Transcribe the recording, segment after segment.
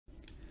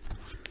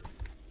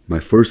My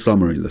First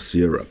Summer in the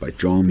Sierra by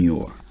John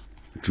Muir,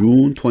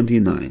 June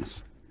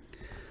 29th.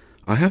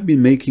 I have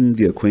been making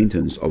the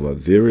acquaintance of a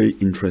very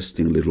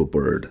interesting little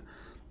bird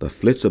that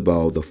flits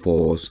about the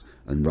falls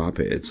and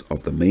rapids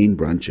of the main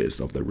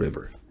branches of the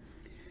river.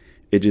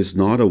 It is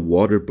not a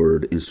water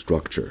bird in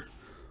structure,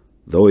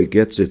 though it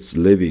gets its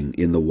living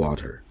in the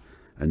water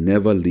and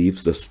never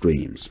leaves the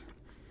streams.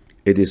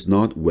 It is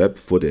not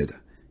web-footed,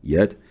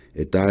 yet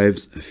it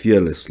dives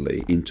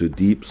fearlessly into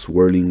deep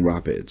swirling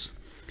rapids,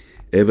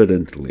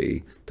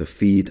 evidently to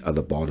feed at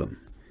the bottom,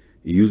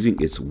 using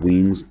its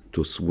wings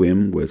to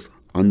swim with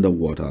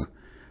underwater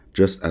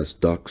just as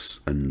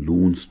ducks and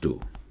loons do.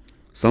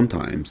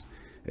 Sometimes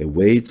it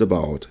wades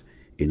about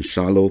in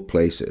shallow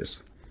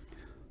places,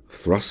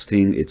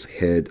 thrusting its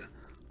head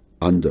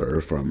under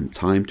from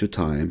time to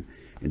time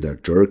in a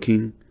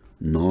jerking,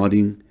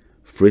 nodding,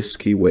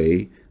 frisky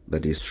way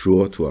that is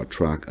sure to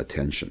attract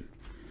attention.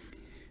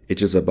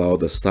 It is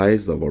about the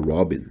size of a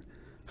robin,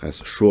 has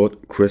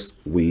short, crisp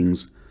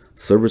wings,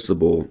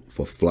 serviceable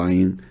for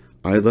flying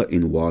either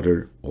in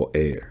water or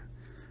air,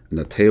 and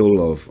a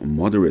tail of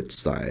moderate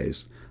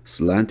size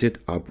slanted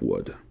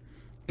upward,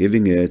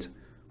 giving it,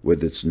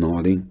 with its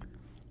nodding,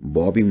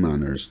 bobbing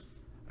manners,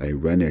 a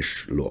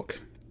wrenish look.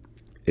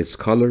 Its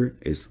color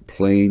is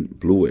plain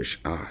bluish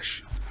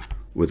ash,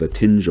 with a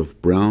tinge of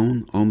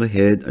brown on the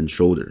head and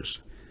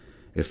shoulders.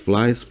 It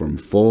flies from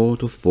fall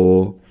to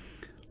fall,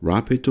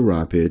 rapid to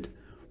rapid,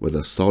 with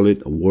a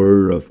solid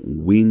whir of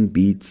wing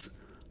beats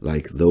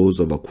like those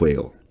of a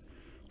quail,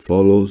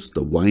 follows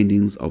the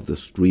windings of the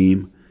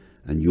stream,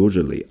 and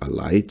usually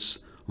alights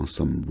on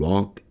some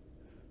rock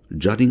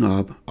jutting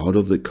up out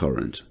of the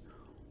current,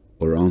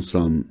 or on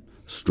some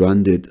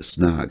stranded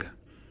snag,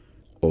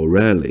 or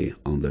rarely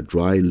on the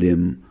dry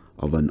limb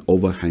of an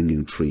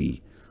overhanging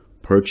tree,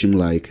 perching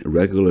like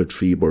regular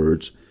tree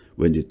birds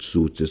when it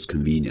suits its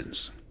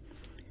convenience.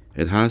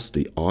 It has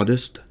the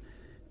oddest,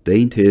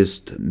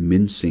 daintiest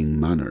mincing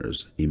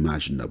manners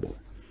imaginable,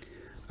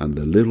 and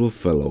the little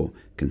fellow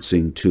can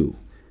sing too,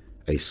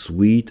 a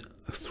sweet,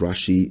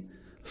 thrushy,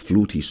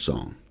 fluty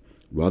song,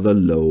 rather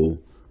low,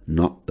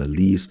 not the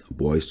least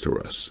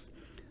boisterous,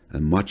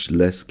 and much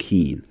less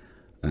keen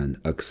and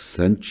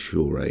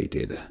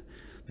accentuated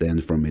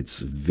than from its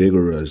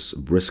vigorous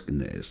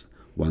briskness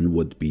one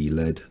would be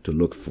led to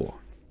look for.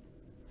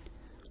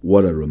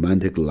 What a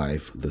romantic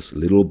life this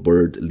little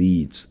bird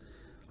leads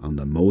on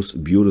the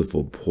most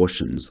beautiful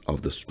portions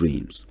of the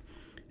streams,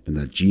 in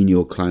a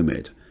genial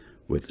climate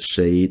with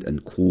shade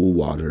and cool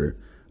water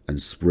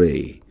and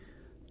spray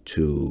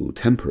to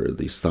temper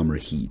the summer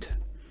heat.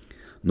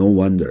 No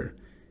wonder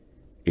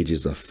it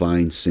is a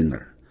fine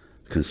singer,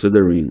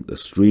 considering the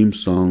stream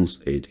songs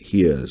it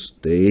hears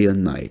day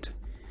and night.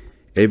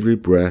 Every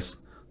breath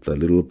the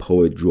little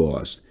poet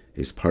draws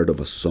is part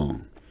of a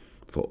song,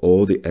 for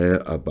all the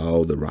air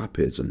about the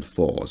rapids and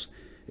falls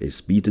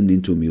is beaten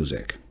into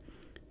music,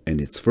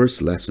 and its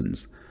first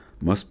lessons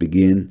must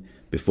begin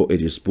before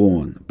it is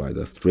born by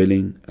the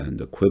thrilling and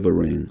the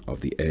quivering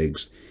of the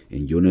eggs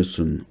in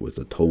unison with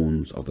the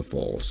tones of the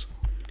falls.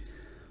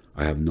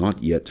 I have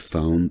not yet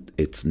found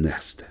its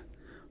nest,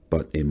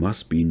 but it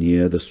must be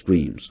near the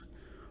streams,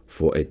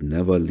 for it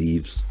never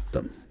leaves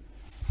them.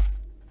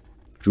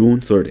 June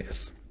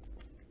 30th.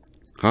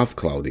 Half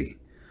cloudy,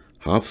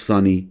 half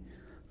sunny,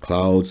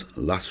 clouds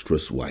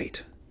lustrous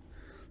white.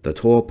 The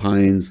tall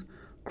pines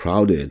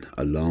crowded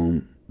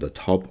along the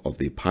top of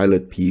the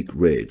Pilot Peak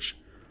Ridge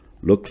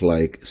look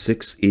like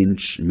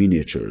 6-inch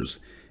miniatures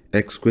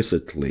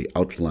exquisitely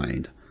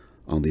outlined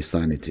on the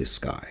sanity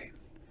sky.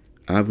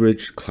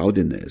 Average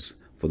cloudiness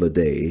for the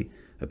day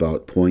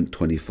about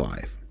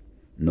 0.25.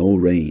 No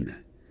rain.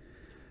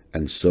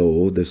 And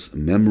so this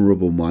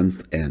memorable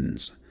month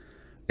ends,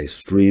 a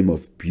stream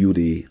of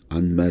beauty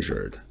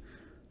unmeasured,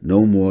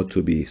 no more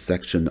to be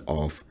sectioned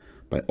off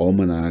by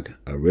almanac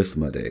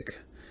arithmetic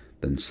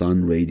than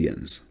sun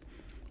radiance,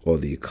 or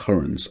the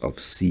currents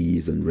of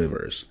seas and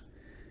rivers.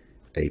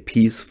 A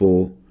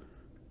peaceful,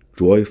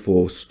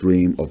 joyful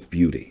stream of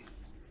beauty.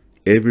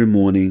 Every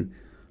morning,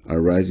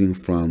 arising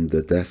from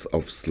the death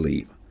of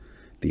sleep,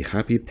 the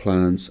happy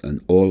plants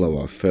and all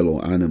our fellow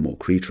animal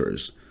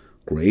creatures,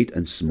 great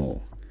and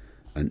small,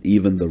 and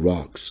even the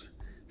rocks,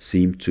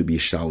 seem to be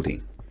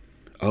shouting,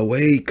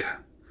 "Awake!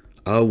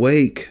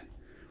 Awake!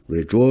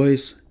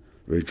 Rejoice!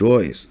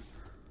 Rejoice!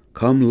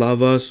 Come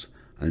love us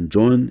and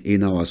join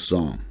in our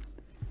song.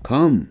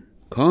 Come!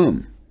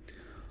 Come!"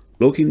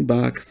 Looking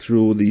back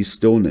through the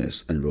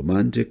stillness and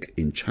romantic,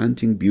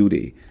 enchanting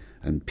beauty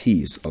and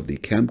peace of the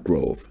Camp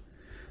Grove,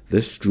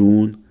 this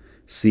June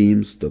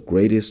seems the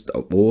greatest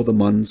of all the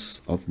months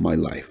of my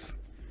life,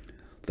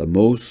 the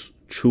most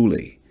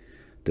truly,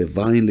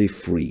 divinely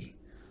free,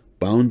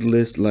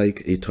 boundless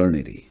like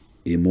eternity,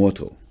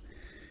 immortal.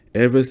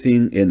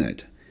 Everything in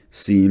it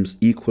seems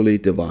equally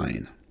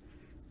divine.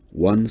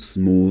 One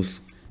smooth,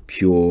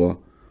 pure,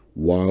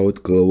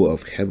 wild glow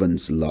of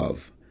heaven's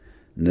love,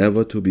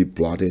 never to be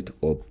blotted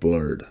or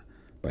blurred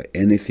by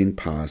anything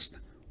past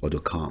or to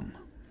come.